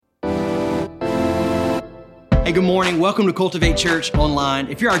Hey, good morning. Welcome to Cultivate Church Online.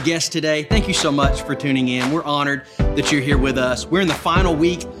 If you're our guest today, thank you so much for tuning in. We're honored that you're here with us. We're in the final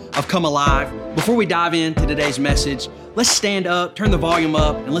week of Come Alive. Before we dive into today's message, let's stand up, turn the volume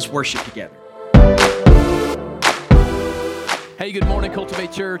up, and let's worship together. Hey, good morning,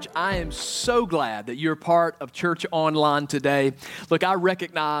 Cultivate Church. I am so glad that you're part of Church Online today. Look, I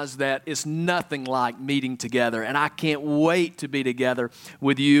recognize that it's nothing like meeting together, and I can't wait to be together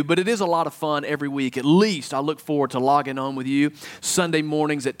with you, but it is a lot of fun every week. At least I look forward to logging on with you Sunday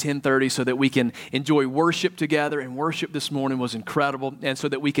mornings at 10:30 so that we can enjoy worship together, and worship this morning was incredible, and so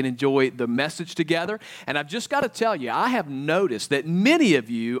that we can enjoy the message together. And I've just got to tell you, I have noticed that many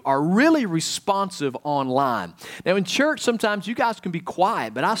of you are really responsive online. Now, in church, sometimes you guys can be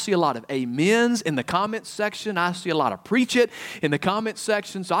quiet, but I see a lot of amens in the comments section. I see a lot of preach it in the comments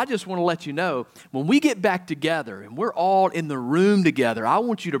section. So I just want to let you know, when we get back together and we're all in the room together, I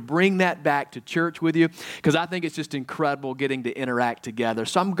want you to bring that back to church with you, because I think it's just incredible getting to interact together.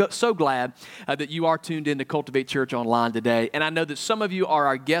 So I'm so glad that you are tuned in to Cultivate Church Online today. And I know that some of you are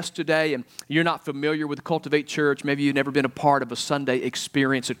our guests today and you're not familiar with Cultivate Church. Maybe you've never been a part of a Sunday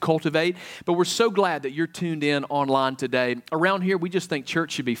experience at Cultivate, but we're so glad that you're tuned in online today. Around here, we just think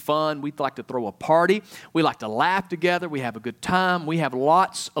church should be fun. We like to throw a party. We like to laugh together. We have a good time. We have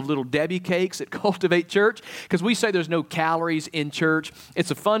lots of little Debbie cakes at Cultivate Church, because we say there's no calories in church.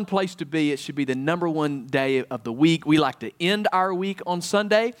 It's a fun place to be. It should be the number one day of the week. We like to end our week on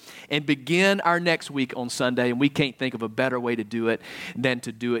Sunday and begin our next week on Sunday, and we can't think of a better way to do it than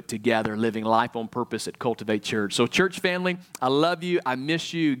to do it together, living life on purpose at Cultivate Church. So church family, I love you. I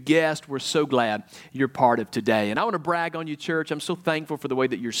miss you. Guest, we're so glad you're part of today. And I want to brag on you, church. I'm so thankful for the way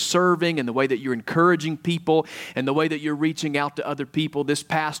that you're serving and the way that you're encouraging people and the way that you're reaching out to other people. This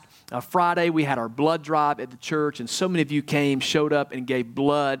past Friday, we had our blood drive at the church, and so many of you came, showed up, and gave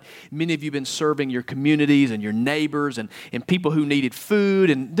blood. Many of you have been serving your communities and your neighbors and people who needed food,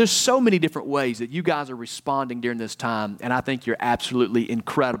 and there's so many different ways that you guys are responding during this time, and I think you're absolutely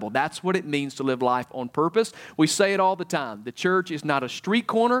incredible. That's what it means to live life on purpose. We say it all the time. The church is not a street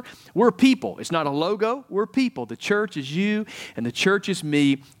corner. We're people. It's not a logo. We're people. The church is you, and the church is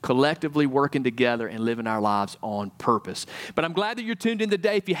me, collectively working together and living our lives on purpose. But I'm glad that you're tuned in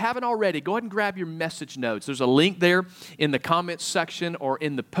today. If you haven't already, go ahead and grab your message notes. There's a link there in the comments section or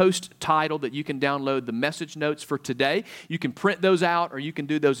in the post title that you can download the message notes for today. You can print those out or you can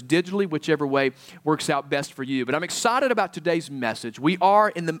do those digitally, whichever way works out best for you. But I'm excited about today's message. We are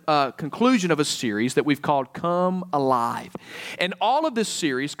in the conclusion of a series that we've called Come Alive. And all of this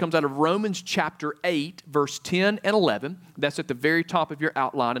series comes out of Romans chapter 8, verse 10 and 11. That's at the very top of your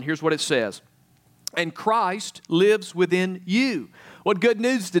outline, and here's what it says. And Christ lives within you. What good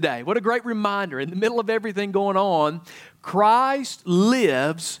news today. What a great reminder. In the middle of everything going on, Christ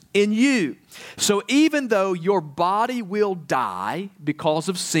lives in you. So even though your body will die because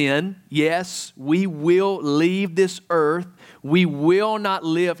of sin, yes, we will leave this earth. We will not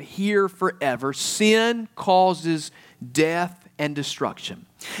live here forever. Sin causes death and destruction.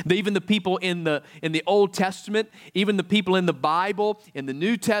 Even the people in the Old Testament, even the people in the Bible, in the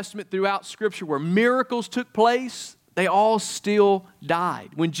New Testament, throughout Scripture, where miracles took place, they all still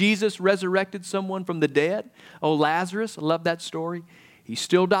died. When Jesus resurrected someone from the dead, Lazarus, I love that story, he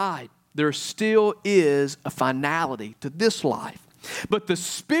still died. There still is a finality to this life. But the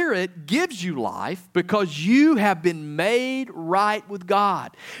Spirit gives you life because you have been made right with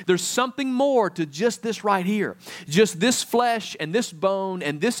God. There's something more to just this right here. Just this flesh and this bone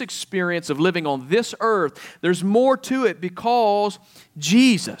and this experience of living on this earth. There's more to it because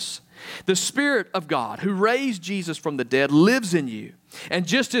Jesus, the Spirit of God who raised Jesus from the dead, lives in you. And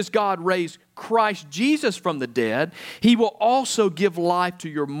just as God raised Christ Jesus from the dead, He will also give life to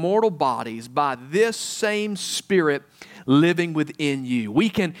your mortal bodies by this same Spirit living within you. We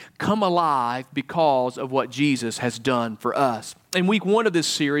can come alive because of what Jesus has done for us. In week one of this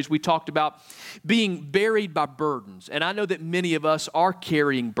series, we talked about being buried by burdens. And I know that many of us are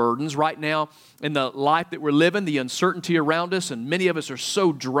carrying burdens right now in the life that we're living, the uncertainty around us, and many of us are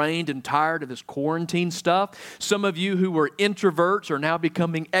so drained and tired of this quarantine stuff. Some of you who were introverts are now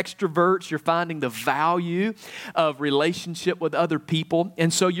becoming extroverts. You're finding the value of relationship with other people.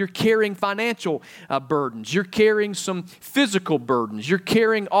 And so you're carrying financial burdens. You're carrying some physical burdens. You're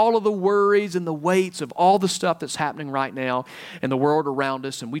carrying all of the worries and the weights of all the stuff that's happening right now in the world around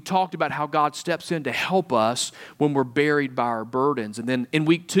us. And we talked about how God steps in to help us when we're buried by our burdens. And then in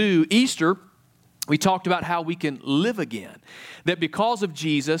week two, Easter, We talked about how we can live again. That because of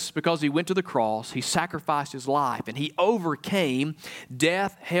Jesus, because he went to the cross, he sacrificed his life, and he overcame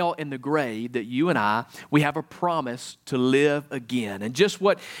death, hell, and the grave, that you and I, we have a promise to live again. And just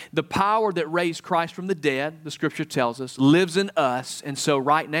what the power that raised Christ from the dead, the scripture tells us, lives in us. And so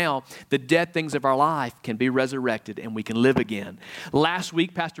right now, the dead things of our life can be resurrected and we can live again. Last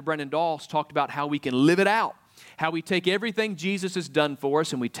week, Pastor Brendan Dawes talked about how we can live it out. How we take everything Jesus has done for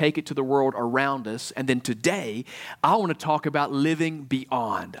us and we take it to the world around us. And then today, I want to talk about living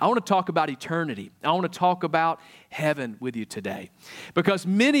beyond. I want to talk about eternity. I want to talk about heaven with you today. Because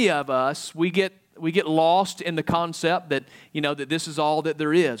many of us, we get lost in the concept that, that this is all that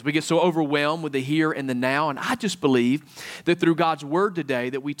there is. We get so overwhelmed with the here and the now. And I just believe that through God's word today,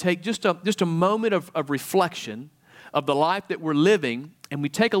 that we take just a moment of reflection of the life that we're living, and we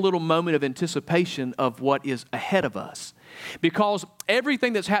take a little moment of anticipation of what is ahead of us. Because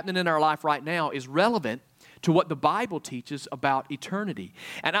everything that's happening in our life right now is relevant to what the Bible teaches about eternity.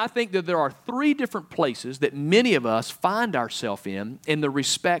 And I think that there are three different places that many of us find ourselves in the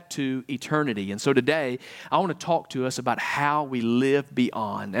respect to eternity. And so today, I want to talk to us about how we live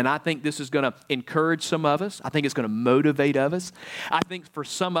beyond. And I think this is going to encourage some of us. I think it's going to motivate us. I think for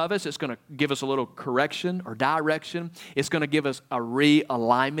some of us, it's going to give us a little correction or direction. It's going to give us a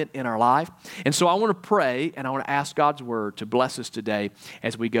realignment in our life. And so I want to pray, and I want to ask God's word to bless us today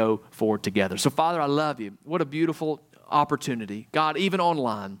as we go forward together. So Father, I love you. What a beautiful opportunity, God, even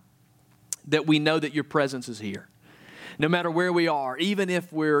online, that we know that your presence is here. No matter where we are, even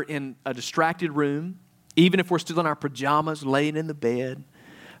if we're in a distracted room, even if we're still in our pajamas laying in the bed,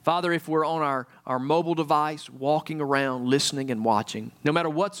 Father, if we're on our mobile device, walking around, listening and watching, no matter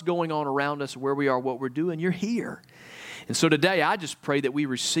what's going on around us, where we are, what we're doing, you're here. And so today, I just pray that we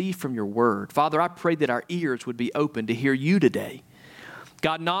receive from your word. Father, I pray that our ears would be open to hear you today.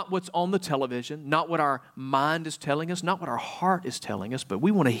 God, not what's on the television, not what our mind is telling us, not what our heart is telling us, but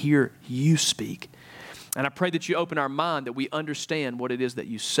we want to hear you speak. And I pray that you open our mind, that we understand what it is that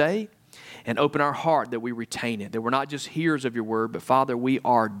you say, and open our heart that we retain it, that we're not just hearers of your word, but Father, we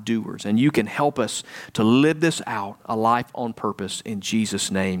are doers. And you can help us to live this out, a life on purpose, in Jesus'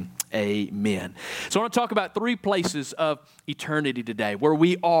 name. Amen. So I want to talk about three places of eternity today, where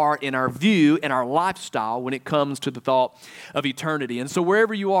we are in our view and our lifestyle when it comes to the thought of eternity. And so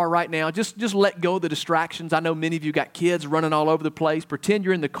wherever you are right now, just let go of the distractions. I know many of you got kids running all over the place. Pretend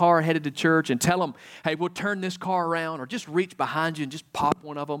you're in the car headed to church and tell them, hey, we'll turn this car around, or just reach behind you and just pop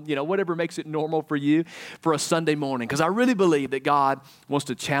one of them, whatever makes it normal for you for a Sunday morning. Because I really believe that God wants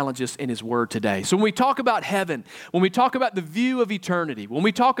to challenge us in his word today. So when we talk about heaven, when we talk about the view of eternity, when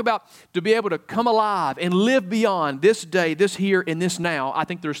we talk about to be able to come alive and live beyond this day, this here, and this now, I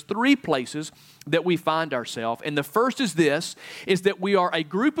think there's three places that we find ourselves. And the first is this, is that we are a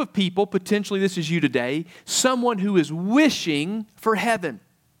group of people, potentially this is you today, someone who is wishing for heaven.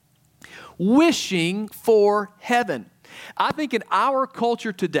 Wishing for heaven. I think in our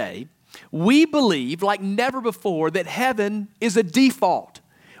culture today, we believe like never before that heaven is a default.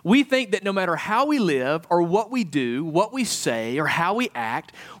 We think that no matter how we live or what we do, what we say or how we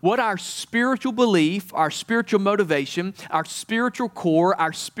act, what our spiritual belief, our spiritual motivation, our spiritual core,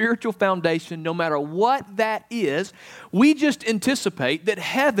 our spiritual foundation, no matter what that is, we just anticipate that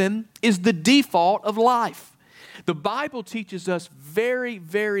heaven is the default of life. The Bible teaches us very,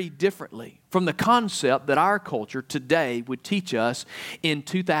 very differently from the concept that our culture today would teach us in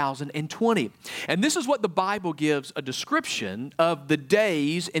 2020. And this is what the Bible gives a description of the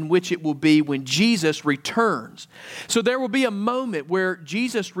days in which it will be when Jesus returns. So there will be a moment where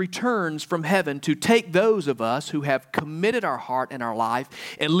Jesus returns from heaven to take those of us who have committed our heart and our life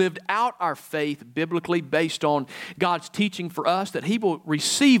and lived out our faith biblically based on God's teaching for us, that he will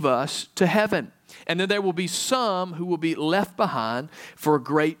receive us to heaven. And then there will be some who will be left behind for a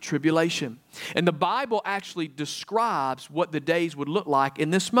great tribulation. And the Bible actually describes what the days would look like in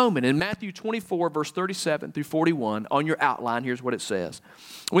this moment. In Matthew 24, verse 37 through 41, on your outline, here's what it says.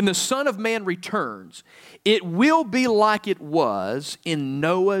 When the Son of Man returns, it will be like it was in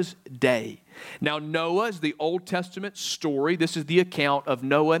Noah's day. Now, Noah is the Old Testament story. This is the account of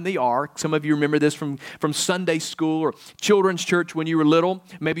Noah and the ark. Some of you remember this from Sunday school or children's church when you were little.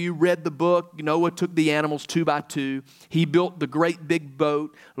 Maybe you read the book. Noah took the animals 2 by 2. He built the great big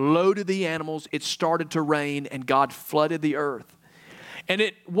boat, loaded the animals. It started to rain, and God flooded the earth. And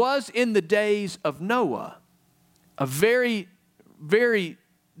it was in the days of Noah a very, very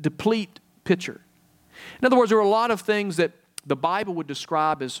deplete picture. In other words, there were a lot of things that the Bible would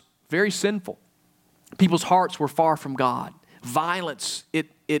describe as very sinful. People's hearts were far from God. Violence,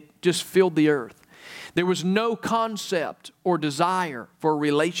 it just filled the earth. There was no concept or desire for a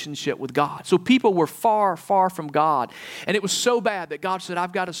relationship with God. So people were far, far from God. And it was so bad that God said,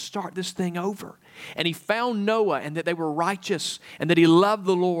 I've got to start this thing over. And He found Noah, and that they were righteous, and that he loved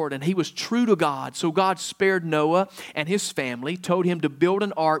the Lord, and he was true to God. So God spared Noah and his family, told him to build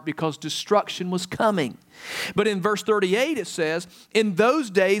an ark because destruction was coming. But in verse 38 it says, in those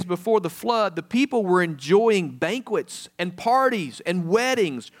days before the flood, the people were enjoying banquets and parties and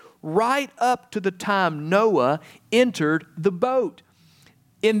weddings right up to the time Noah entered the boat.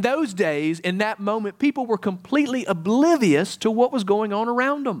 In those days, in that moment, people were completely oblivious to what was going on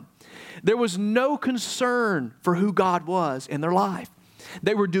around them. There was no concern for who God was in their life.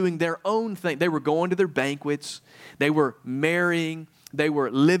 They were doing their own thing. They were going to their banquets. They were marrying. They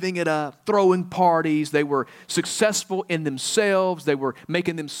were living it up, throwing parties. They were successful in themselves. They were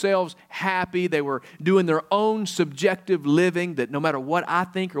making themselves happy. They were doing their own subjective living, that no matter what I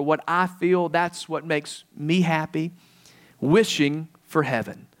think or what I feel, that's what makes me happy. Wishing for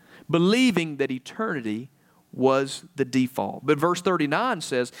heaven, believing that eternity was the default. But verse 39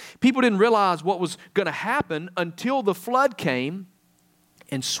 says, people didn't realize what was going to happen until the flood came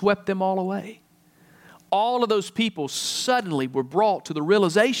and swept them all away. All of those people suddenly were brought to the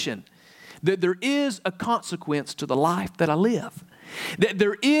realization that there is a consequence to the life that I live. That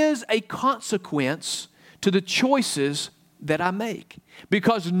there is a consequence to the choices that I make.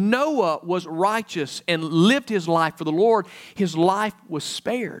 Because Noah was righteous and lived his life for the Lord, his life was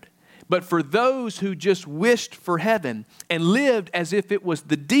spared. But for those who just wished for heaven and lived as if it was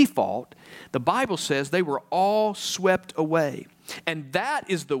the default, the Bible says they were all swept away. And that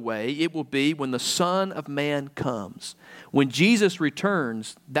is the way it will be when the Son of Man comes. When Jesus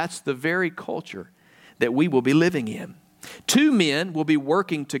returns, that's the very culture that we will be living in. Two men will be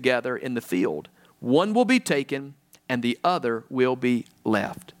working together in the field. One will be taken and the other will be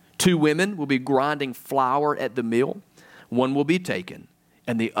left. Two women will be grinding flour at the mill. One will be taken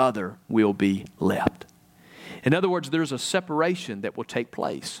and the other will be left. In other words, there's a separation that will take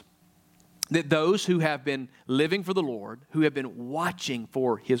place. That those who have been living for the Lord, who have been watching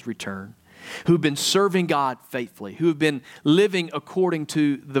for His return, who have been serving God faithfully, who have been living according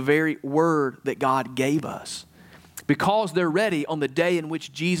to the very word that God gave us, because they're ready on the day in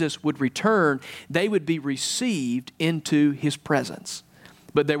which Jesus would return, they would be received into His presence.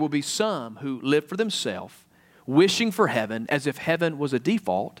 But there will be some who live for themselves, wishing for heaven as if heaven was a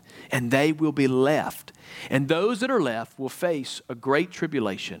default, and they will be left. And those that are left will face a great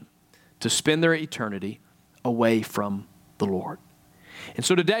tribulation to spend their eternity away from the Lord. And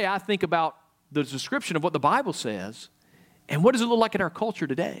so today I think about the description of what the Bible says, and what does it look like in our culture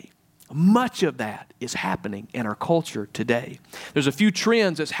today? Much of that is happening in our culture today. There's a few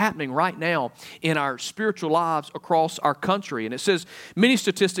trends that's happening right now in our spiritual lives across our country. And it says, many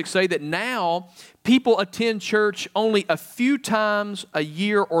statistics say that now people attend church only a few times a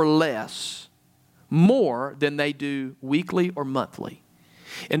year or less, more than they do weekly or monthly.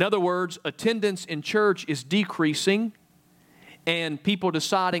 In other words, attendance in church is decreasing, and people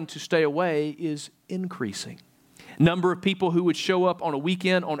deciding to stay away is increasing. Number of people who would show up on a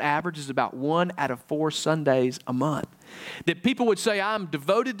weekend on average is about 1 out of 4 Sundays a month. That people would say, I'm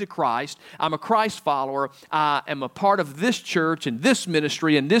devoted to Christ, I'm a Christ follower, I am a part of this church and this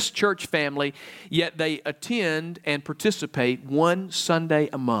ministry and this church family, yet they attend and participate 1 Sunday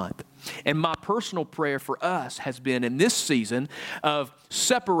a month. And my personal prayer for us has been in this season of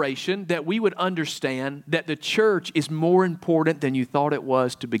separation that we would understand that the church is more important than you thought it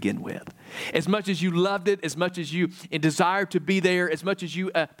was to begin with. As much as you loved it, as much as you desired to be there, as much as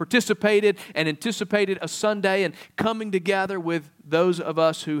you participated and anticipated a Sunday and coming together with those of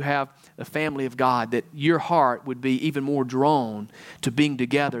us who have the family of God, that your heart would be even more drawn to being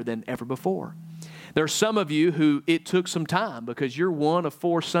together than ever before. There are some of you who it took some time because you're 1 of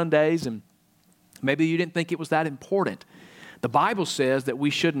 4 Sundays and maybe you didn't think it was that important. The Bible says that we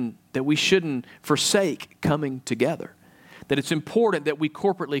shouldn't forsake coming together. That it's important that we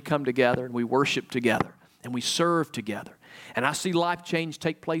corporately come together and we worship together and we serve together. And I see life change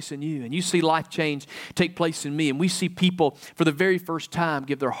take place in you, and you see life change take place in me, and we see people for the very first time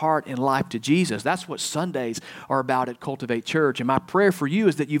give their heart and life to Jesus. That's what Sundays are about at Cultivate Church. And my prayer for you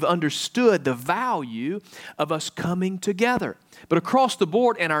is that you've understood the value of us coming together. But across the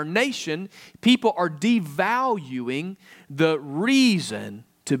board in our nation, people are devaluing the reason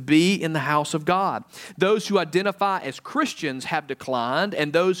to be in the house of God. Those who identify as Christians have declined,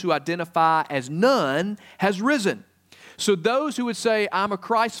 and those who identify as none has risen. So those who would say, I'm a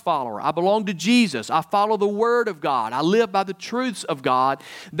Christ follower, I belong to Jesus, I follow the Word of God, I live by the truths of God,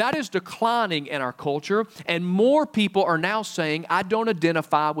 that is declining in our culture, and more people are now saying, I don't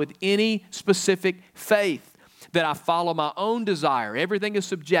identify with any specific faith, that I follow my own desire. Everything is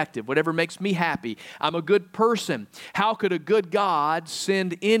subjective, whatever makes me happy. I'm a good person. How could a good God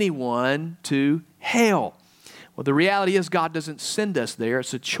send anyone to hell? Well, the reality is God doesn't send us there.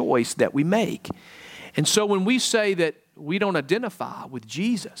 It's a choice that we make. And so when we say that we don't identify with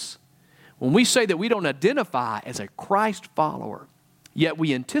Jesus, when we say that we don't identify as a Christ follower, yet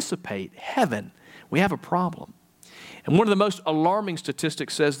we anticipate heaven, we have a problem. And one of the most alarming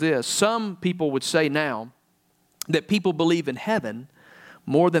statistics says this. Some people would say now that people believe in heaven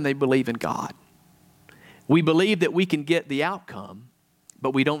more than they believe in God. We believe that we can get the outcome,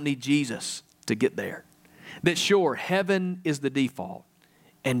 but we don't need Jesus to get there. That sure, heaven is the default,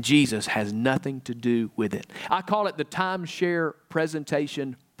 and Jesus has nothing to do with it. I call it the timeshare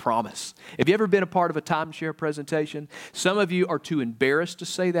presentation promise. Have you ever been a part of a timeshare presentation? Some of you are too embarrassed to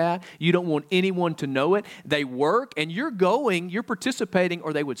say that. You don't want anyone to know it. They work, and you're participating,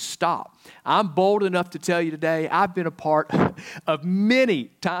 or they would stop. I'm bold enough to tell you today, I've been a part of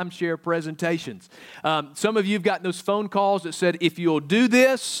many timeshare presentations. Some of you have gotten those phone calls that said, if you'll do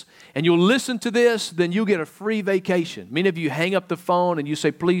this, and you'll listen to this, then you'll get a free vacation. Many of you hang up the phone and you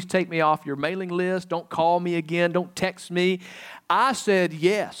say, please take me off your mailing list. Don't call me again. Don't text me. I said,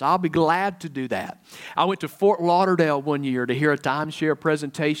 yes, I'll be glad to do that. I went to Fort Lauderdale one year to hear a timeshare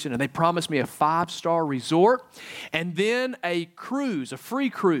presentation, and they promised me a 5-star resort and then a cruise, a free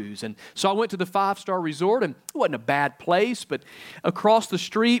cruise. And so I went to the 5-star resort, and it wasn't a bad place, but across the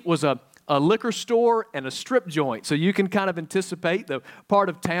street was a liquor store and a strip joint. So you can kind of anticipate the part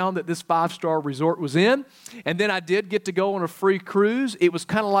of town that this 5-star resort was in. And then I did get to go on a free cruise. It was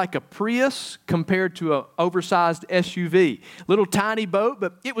kind of like a Prius compared to an oversized SUV. Little tiny boat,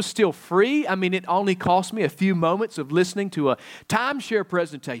 but it was still free. I mean, it only cost me a few moments of listening to a timeshare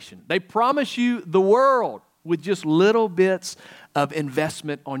presentation. They promise you the world with just little bits of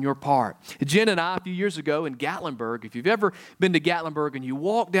investment on your part. Jen and I, a few years ago in Gatlinburg, if you've ever been to Gatlinburg and you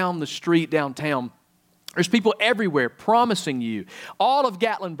walk down the street downtown, there's people everywhere promising you all of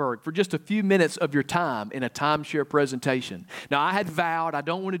Gatlinburg for just a few minutes of your time in a timeshare presentation. Now, I had vowed I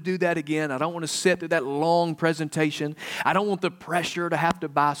don't want to do that again. I don't want to sit through that long presentation. I don't want the pressure to have to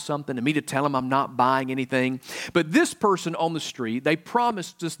buy something and me to tell them I'm not buying anything. But this person on the street, they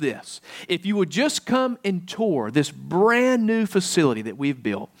promised us this. If you would just come and tour this brand new facility that we've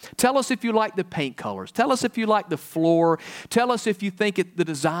built, tell us if you like the paint colors. Tell us if you like the floor. Tell us if you think the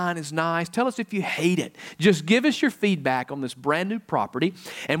design is nice. Tell us if you hate it. Just give us your feedback on this brand new property,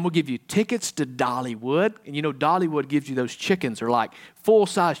 and we'll give you tickets to Dollywood. And you know, Dollywood gives you those chickens. They're like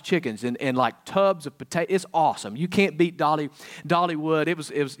full-size chickens and like tubs of potatoes. It's awesome. You can't beat Dollywood. It was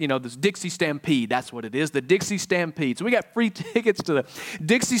this Dixie Stampede. That's what it is, the Dixie Stampede. So we got free tickets to the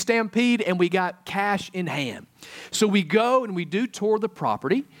Dixie Stampede, and we got cash in hand. So we go and we do tour the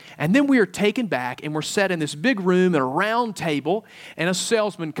property, and then we are taken back, and we're set in this big room at a round table, and a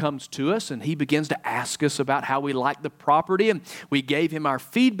salesman comes to us, and he begins to ask us about how we like the property, and we gave him our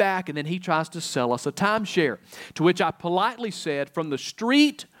feedback, and then he tries to sell us a timeshare, to which I politely said, from the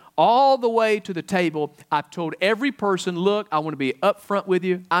street all the way to the table, I've told every person, look, I want to be upfront with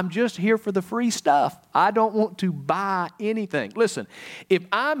you. I'm just here for the free stuff. I don't want to buy anything. Listen, if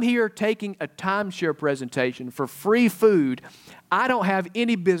I'm here taking a timeshare presentation for free food, I don't have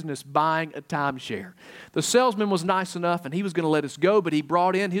any business buying a timeshare. The salesman was nice enough, and he was going to let us go, but he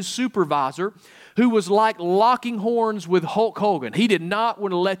brought in his supervisor, who was like locking horns with Hulk Hogan. He did not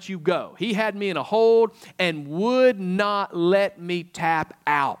want to let you go. He had me in a hold and would not let me tap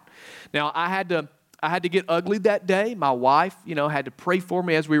out. Now, I had to get ugly that day. My wife, had to pray for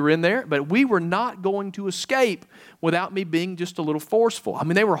me as we were in there, but we were not going to escape without me being just a little forceful. I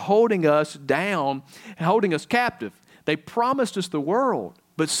mean, they were holding us down, holding us captive. They promised us the world,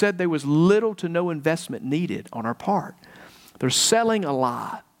 but said there was little to no investment needed on our part. They're selling a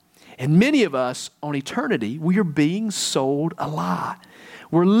lie. And many of us on eternity, we are being sold a lie.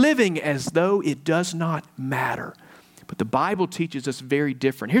 We're living as though it does not matter. But the Bible teaches us very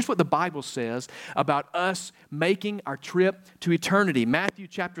different. Here's what the Bible says about us making our trip to eternity. Matthew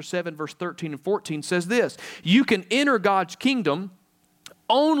chapter 7, verse 13 and 14 says this: you can enter God's kingdom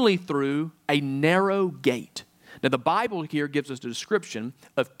only through a narrow gate. Now, the Bible here gives us a description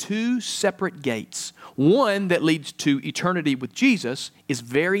of two separate gates. One that leads to eternity with Jesus is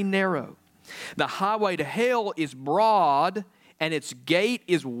very narrow. The highway to hell is broad, and its gate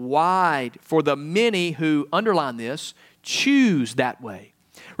is wide for the many who, underline this, choose that way.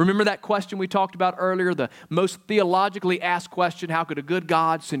 Remember that question we talked about earlier, the most theologically asked question, how could a good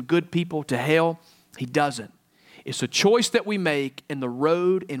God send good people to hell? He doesn't. It's a choice that we make in the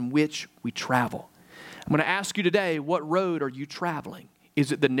road in which we travel. I'm going to ask you today, what road are you traveling?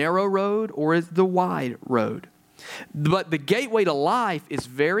 Is it the narrow road or is it the wide road? But the gateway to life is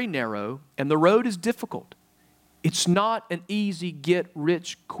very narrow and the road is difficult. It's not an easy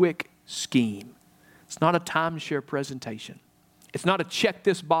get-rich-quick scheme. It's not a timeshare presentation. It's not a check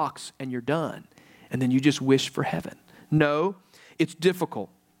this box and you're done, and then you just wish for heaven. No, it's difficult,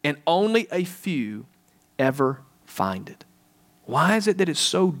 and only a few ever find it. Why is it that it's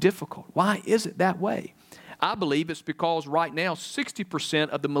so difficult? Why is it that way? I believe it's because right now 60%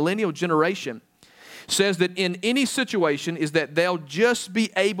 of the millennial generation says that in any situation is that they'll just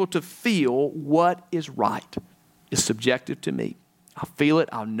be able to feel what is right. It's subjective to me. I'll feel it.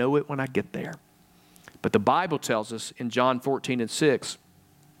 I'll know it when I get there. But the Bible tells us in John 14:6,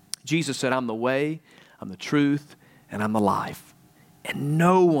 Jesus said, I'm the way, I'm the truth, and I'm the life. And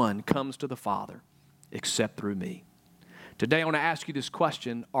no one comes to the Father except through me. Today I want to ask you this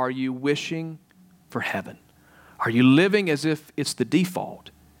question. Are you wishing for heaven? Are you living as if it's the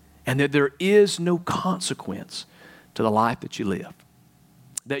default and that there is no consequence to the life that you live?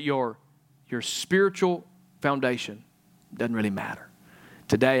 That your spiritual foundation doesn't really matter.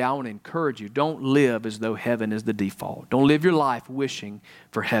 Today, I want to encourage you, don't live as though heaven is the default. Don't live your life wishing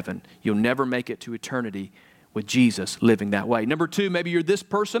for heaven. You'll never make it to eternity with Jesus living that way. Number two, maybe you're this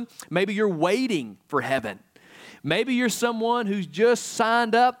person. Maybe you're waiting for heaven. Maybe you're someone who's just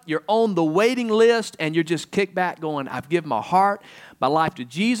signed up. You're on the waiting list, and you're just kicked back going, I've given my heart, my life to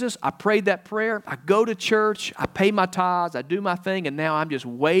Jesus. I prayed that prayer. I go to church. I pay my tithes. I do my thing, and now I'm just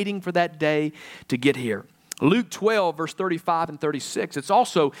waiting for that day to get here. Luke 12, verse 35 and 36, it's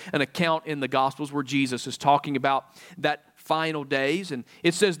also an account in the Gospels where Jesus is talking about that final days. And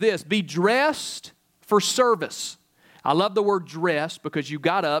it says this, be dressed for service. I love the word dress because you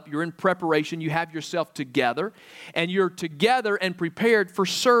got up, you're in preparation, you have yourself together, and you're together and prepared for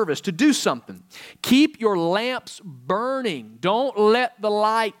service, to do something. Keep your lamps burning. Don't let the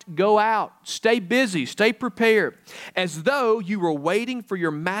light go out. Stay busy, stay prepared, as though you were waiting for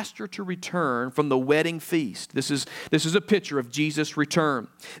your master to return from the wedding feast. This is a picture of Jesus' return.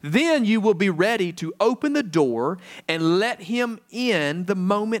 Then you will be ready to open the door and let him in the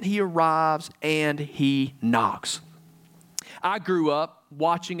moment he arrives and he knocks. I grew up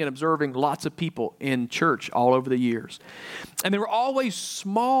watching and observing lots of people in church all over the years. And there were always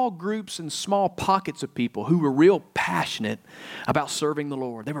small groups and small pockets of people who were real passionate about serving the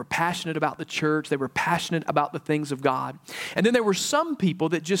Lord. They were passionate about the church. They were passionate about the things of God. And then there were some people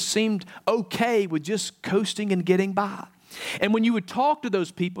that just seemed okay with just coasting and getting by. And when you would talk to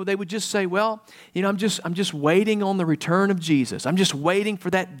those people, they would just say, well, I'm just waiting on the return of Jesus. I'm just waiting for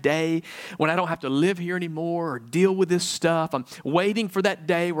that day when I don't have to live here anymore or deal with this stuff. I'm waiting for that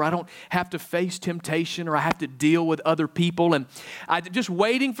day where I don't have to face temptation or I have to deal with other people. And I'm just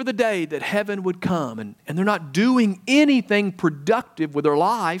waiting for the day that heaven would come. And they're not doing anything productive with their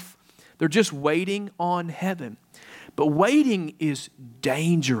life. They're just waiting on heaven. But waiting is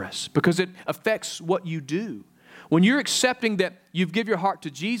dangerous because it affects what you do. When you're accepting that you've given your heart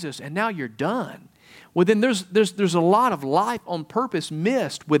to Jesus and now you're done, well then there's a lot of life on purpose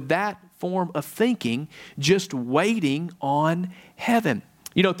missed with that form of thinking, just waiting on heaven.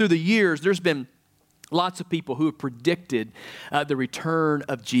 Through the years, there's been lots of people who have predicted the return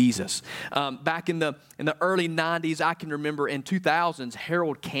of Jesus. Back in the early 90s, I can remember in 2000s,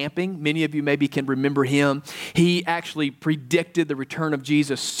 Harold Camping. Many of you maybe can remember him. He actually predicted the return of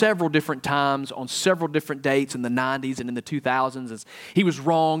Jesus several different times on several different dates in the 90s and in the 2000s. He was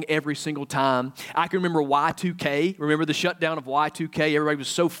wrong every single time. I can remember Y2K. Remember the shutdown of Y2K? Everybody was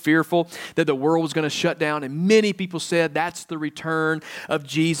so fearful that the world was going to shut down, and many people said that's the return of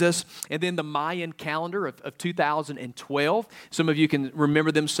Jesus. And then the Mayan calendar of 2012. Some of you can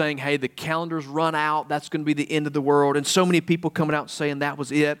remember them saying, hey, the calendar's run out. That's going to be the end of the world. And so many people coming out saying that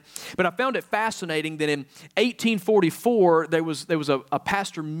was it. But I found it fascinating that in 1844, there was a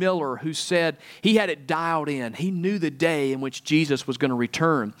Pastor Miller who said he had it dialed in. He knew the day in which Jesus was going to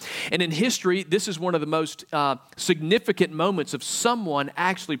return. And in history, this is one of the most significant moments of someone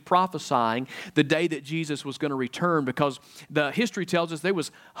actually prophesying the day that Jesus was going to return, because the history tells us there was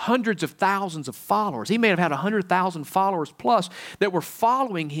hundreds of thousands of followers. He may have had 100,000 followers plus that were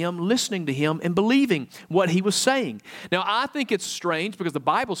following him, listening to him, and believing what he was saying. Now, I think it's strange because the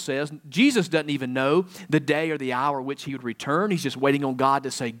Bible says Jesus doesn't even know the day or the hour which he would return. He's just waiting on God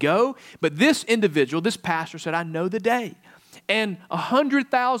to say go. But this individual, this pastor said, I know the day. And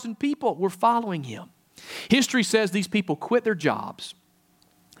 100,000 people were following him. History says these people quit their jobs.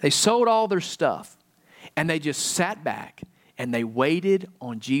 They sold all their stuff, and they just sat back, and they waited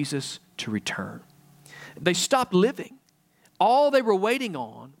on Jesus to return. They stopped living. All they were waiting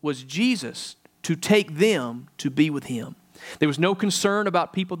on was Jesus to take them to be with him. There was no concern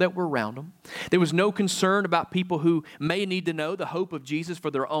about people that were around them. There was no concern about people who may need to know the hope of Jesus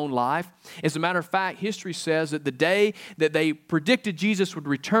for their own life. As a matter of fact, history says that the day that they predicted Jesus would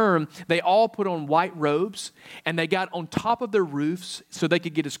return, they all put on white robes and they got on top of their roofs so they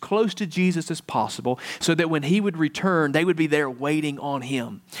could get as close to Jesus as possible so that when he would return, they would be there waiting on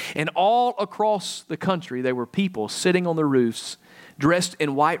him. And all across the country, there were people sitting on the roofs dressed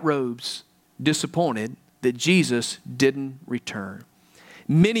in white robes, disappointed that Jesus didn't return.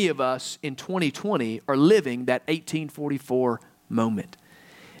 Many of us in 2020 are living that 1844 moment.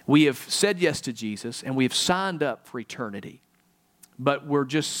 We have said yes to Jesus and we have signed up for eternity, but we're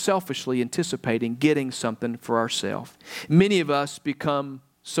just selfishly anticipating getting something for ourselves. Many of us become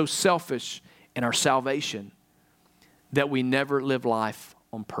so selfish in our salvation that we never live life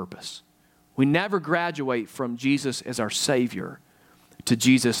on purpose. We never graduate from Jesus as our Savior to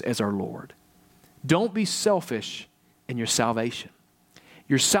Jesus as our Lord. Don't be selfish in your salvation.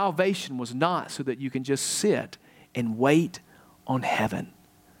 Your salvation was not so that you can just sit and wait on heaven.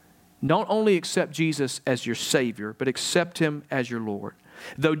 Not only accept Jesus as your Savior, but accept him as your Lord.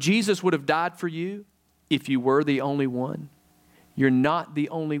 Though Jesus would have died for you if you were the only one, you're not the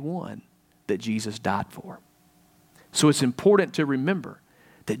only one that Jesus died for. So it's important to remember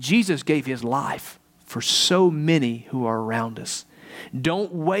that Jesus gave his life for so many who are around us.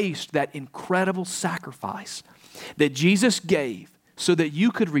 Don't waste that incredible sacrifice that Jesus gave so that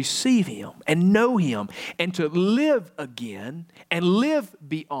you could receive him and know him and to live again and live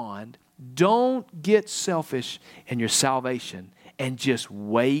beyond. Don't get selfish in your salvation and just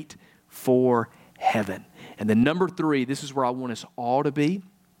wait for heaven. And then number 3, this is where I want us all to be.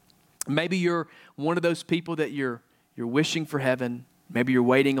 Maybe you're one of those people that you're wishing for heaven. Maybe you're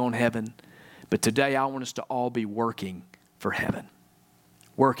waiting on heaven. But today I want us to all be working for heaven.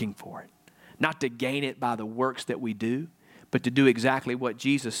 Working for it. Not to gain it by the works that we do, but to do exactly what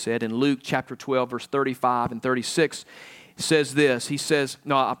Jesus said in Luke chapter 12, verse 35 and 36. Says this. He says,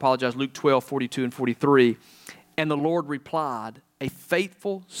 Luke 12, 42 and 43. And the Lord replied, a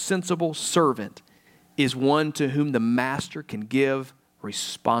faithful, sensible servant is one to whom the master can give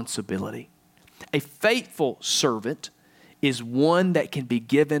responsibility. A faithful servant is one that can be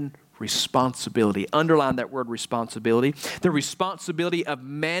given responsibility. Underline that word responsibility. The responsibility of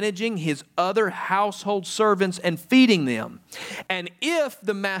managing his other household servants and feeding them. And if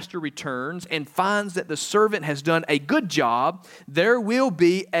the master returns and finds that the servant has done a good job, there will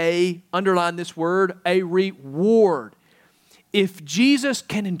be underline this word, a reward. If Jesus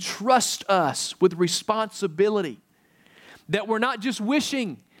can entrust us with responsibility, that we're not just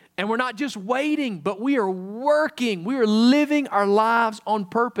wishing and we're not just waiting, but we are working. We are living our lives on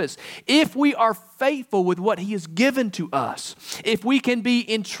purpose. If we are faithful with what he has given to us, if we can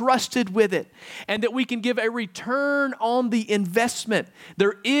be entrusted with it, and that we can give a return on the investment,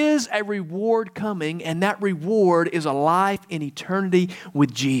 there is a reward coming, and that reward is a life in eternity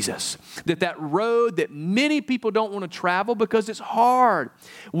with Jesus. That road that many people don't want to travel because it's hard.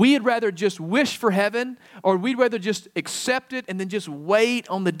 We'd rather just wish for heaven, or we'd rather just accept it and then just wait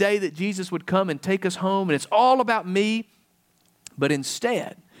on the day that Jesus would come and take us home, and it's all about me. But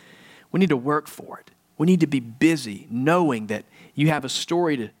instead, we need to work for it. We need to be busy knowing that you have a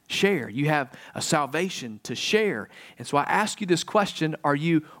story to share. You have a salvation to share. And so I ask you this question, are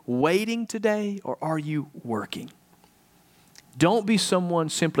you waiting today or are you working? Don't be someone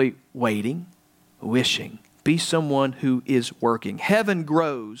simply waiting, wishing. Be someone who is working. Heaven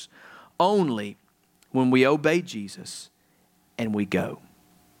grows only when we obey Jesus and we go.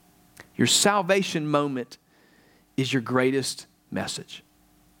 Your salvation moment is your greatest message.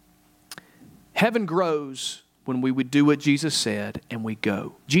 Heaven grows when we would do what Jesus said and we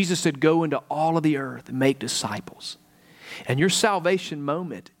go. Jesus said, go into all of the earth and make disciples. And your salvation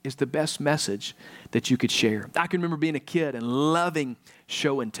moment is the best message that you could share. I can remember being a kid and loving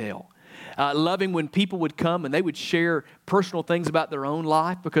show and tell. Loving when people would come and they would share personal things about their own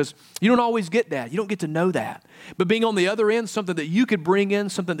life, because you don't always get that. You don't get to know that. But being on the other end, something that you could bring in,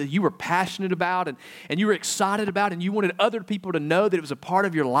 something that you were passionate about and you were excited about and you wanted other people to know that it was a part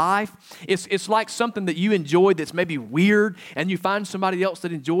of your life. It's like something that you enjoyed that's maybe weird, and you find somebody else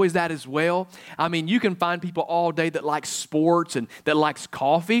that enjoys that as well. I mean, you can find people all day that like sports and that likes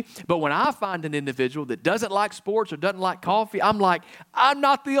coffee, but when I find an individual that doesn't like sports or doesn't like coffee, I'm like, I'm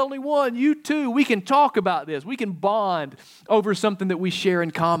not the only one. You too. We can talk about this. We can bond over something that we share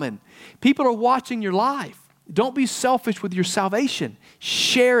in common. People are watching your life. Don't be selfish with your salvation.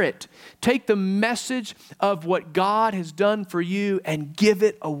 Share it. Take the message of what God has done for you and give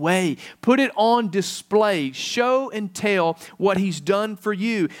it away. Put it on display. Show and tell what He's done for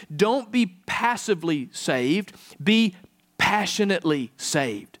you. Don't be passively saved. Be passionately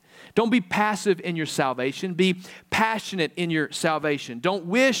saved. Don't be passive in your salvation. Be passionate in your salvation. Don't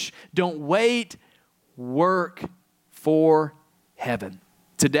wish, don't wait. Work for heaven.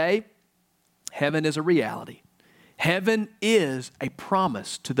 Today, heaven is a reality. Heaven is a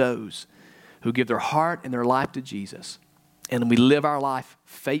promise to those who give their heart and their life to Jesus. And we live our life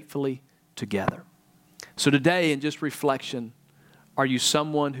faithfully together. So today, in just reflection, are you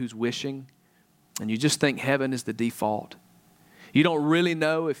someone who's wishing and you just think heaven is the default? You don't really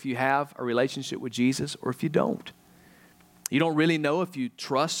know if you have a relationship with Jesus or if you don't. You don't really know if you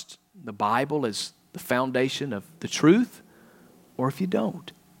trust the Bible as the foundation of the truth or if you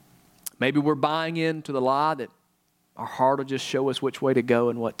don't. Maybe we're buying into the lie that our heart will just show us which way to go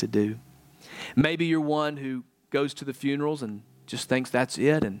and what to do. Maybe you're one who goes to the funerals and just thinks that's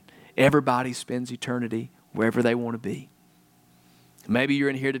it and everybody spends eternity wherever they want to be. Maybe you're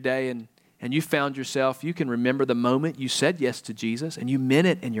in here today and you found yourself, you can remember the moment you said yes to Jesus and you meant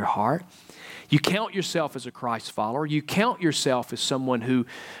it in your heart. You count yourself as a Christ follower. You count yourself as someone who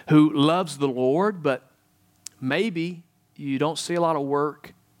loves the Lord, but maybe you don't see a lot of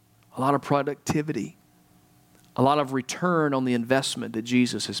work, a lot of productivity, a lot of return on the investment that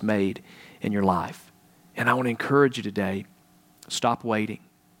Jesus has made in your life. And I want to encourage you today, stop waiting,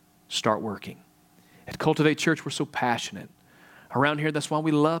 start working. At Cultivate Church, we're so passionate. Around here, that's why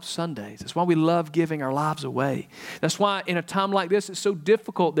we love Sundays. That's why we love giving our lives away. That's why in a time like this, it's so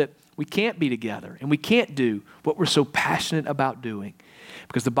difficult that we can't be together and we can't do what we're so passionate about doing.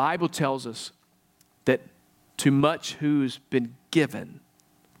 Because the Bible tells us that to much who's been given,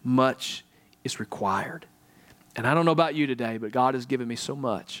 much is required. And I don't know about you today, but God has given me so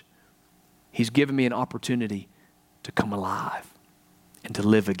much. He's given me an opportunity to come alive and to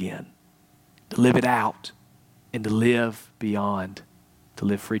live again, to live it out, and to live beyond, to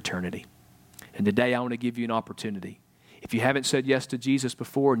live for eternity. And today I want to give you an opportunity. If you haven't said yes to Jesus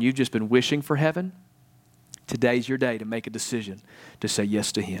before and you've just been wishing for heaven, today's your day to make a decision to say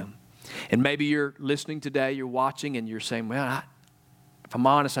yes to Him. And maybe you're listening today, you're watching, and you're saying, well, if I'm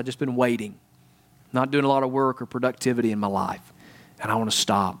honest, I've just been waiting, not doing a lot of work or productivity in my life, and I want to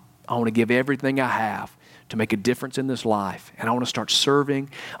stop. I want to give everything I have to make a difference in this life. And I want to start serving,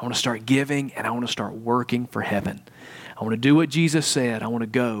 I want to start giving, and I want to start working for heaven. I want to do what Jesus said. I want to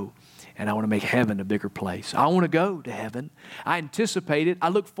go, and I want to make heaven a bigger place. I want to go to heaven. I anticipate it. I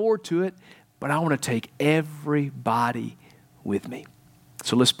look forward to it, but I want to take everybody with me.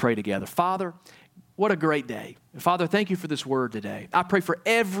 So let's pray together. Father, what a great day. Father, thank you for this word today. I pray for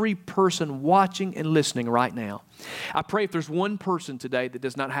every person watching and listening right now. I pray if there's one person today that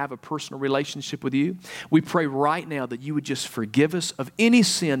does not have a personal relationship with you, we pray right now that you would just forgive us of any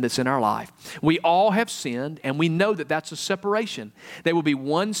sin that's in our life. We all have sinned, and we know that that's a separation. There will be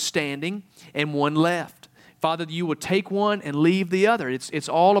one standing and one left. Father, you will take one and leave the other. It's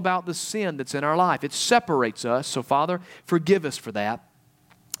all about the sin that's in our life. It separates us. So, Father, forgive us for that.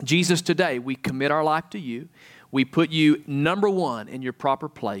 Jesus, today we commit our life to you. We put you number one in your proper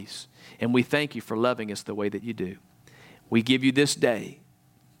place, and we thank you for loving us the way that you do. We give you this day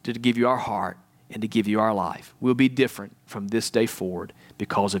to give you our heart and to give you our life. We'll be different from this day forward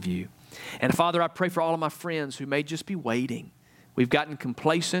because of you. And Father, I pray for all of my friends who may just be waiting. We've gotten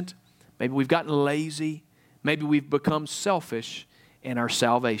complacent. Maybe we've gotten lazy. Maybe we've become selfish in our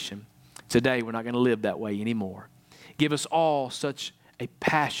salvation. Today, we're not going to live that way anymore. Give us all such a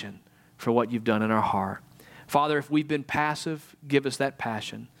passion for what you've done in our heart. Father, if we've been passive, give us that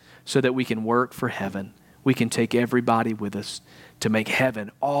passion so that we can work for heaven. We can take everybody with us to make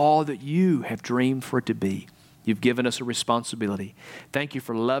heaven all that you have dreamed for it to be. You've given us a responsibility. Thank you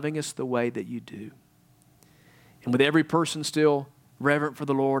for loving us the way that you do. And with every person still reverent for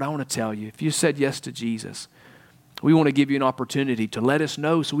the Lord, I want to tell you, if you said yes to Jesus, we want to give you an opportunity to let us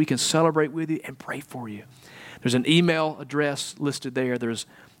know so we can celebrate with you and pray for you. There's an email address listed there. There's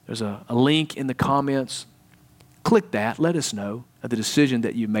a link in the comments. Click that. Let us know of the decision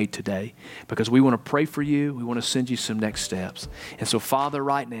that you made today, because we want to pray for you. We want to send you some next steps. And so, Father,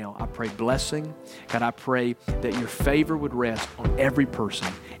 right now, I pray blessing. God, I pray that your favor would rest on every person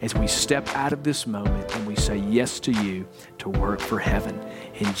as we step out of this moment and we say yes to you to work for heaven.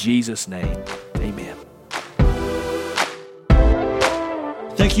 In Jesus' name, amen.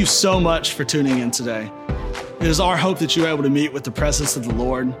 Thank you so much for tuning in today. It is our hope that you're able to meet with the presence of the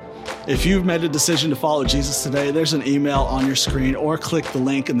Lord. If you've made a decision to follow Jesus today, there's an email on your screen, or click the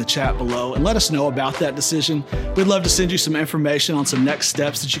link in the chat below and let us know about that decision. We'd love to send you some information on some next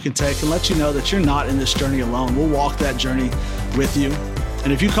steps that you can take and let you know that you're not in this journey alone. We'll walk that journey with you.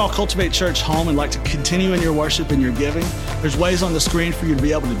 And if you call Cultivate Church home and like to continue in your worship and your giving, there's ways on the screen for you to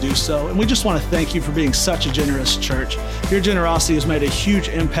be able to do so. And we just want to thank you for being such a generous church. Your generosity has made a huge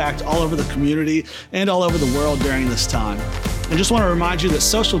impact all over the community and all over the world during this time. And just want to remind you that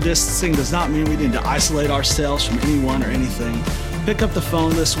social distancing does not mean we need to isolate ourselves from anyone or anything. Pick up the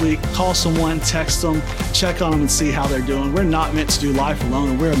phone this week, call someone, text them, check on them and see how they're doing. We're not meant to do life alone,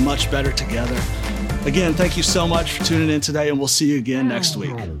 and we're much better together. Again, thank you so much for tuning in today, and we'll see you again next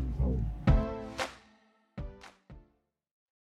week.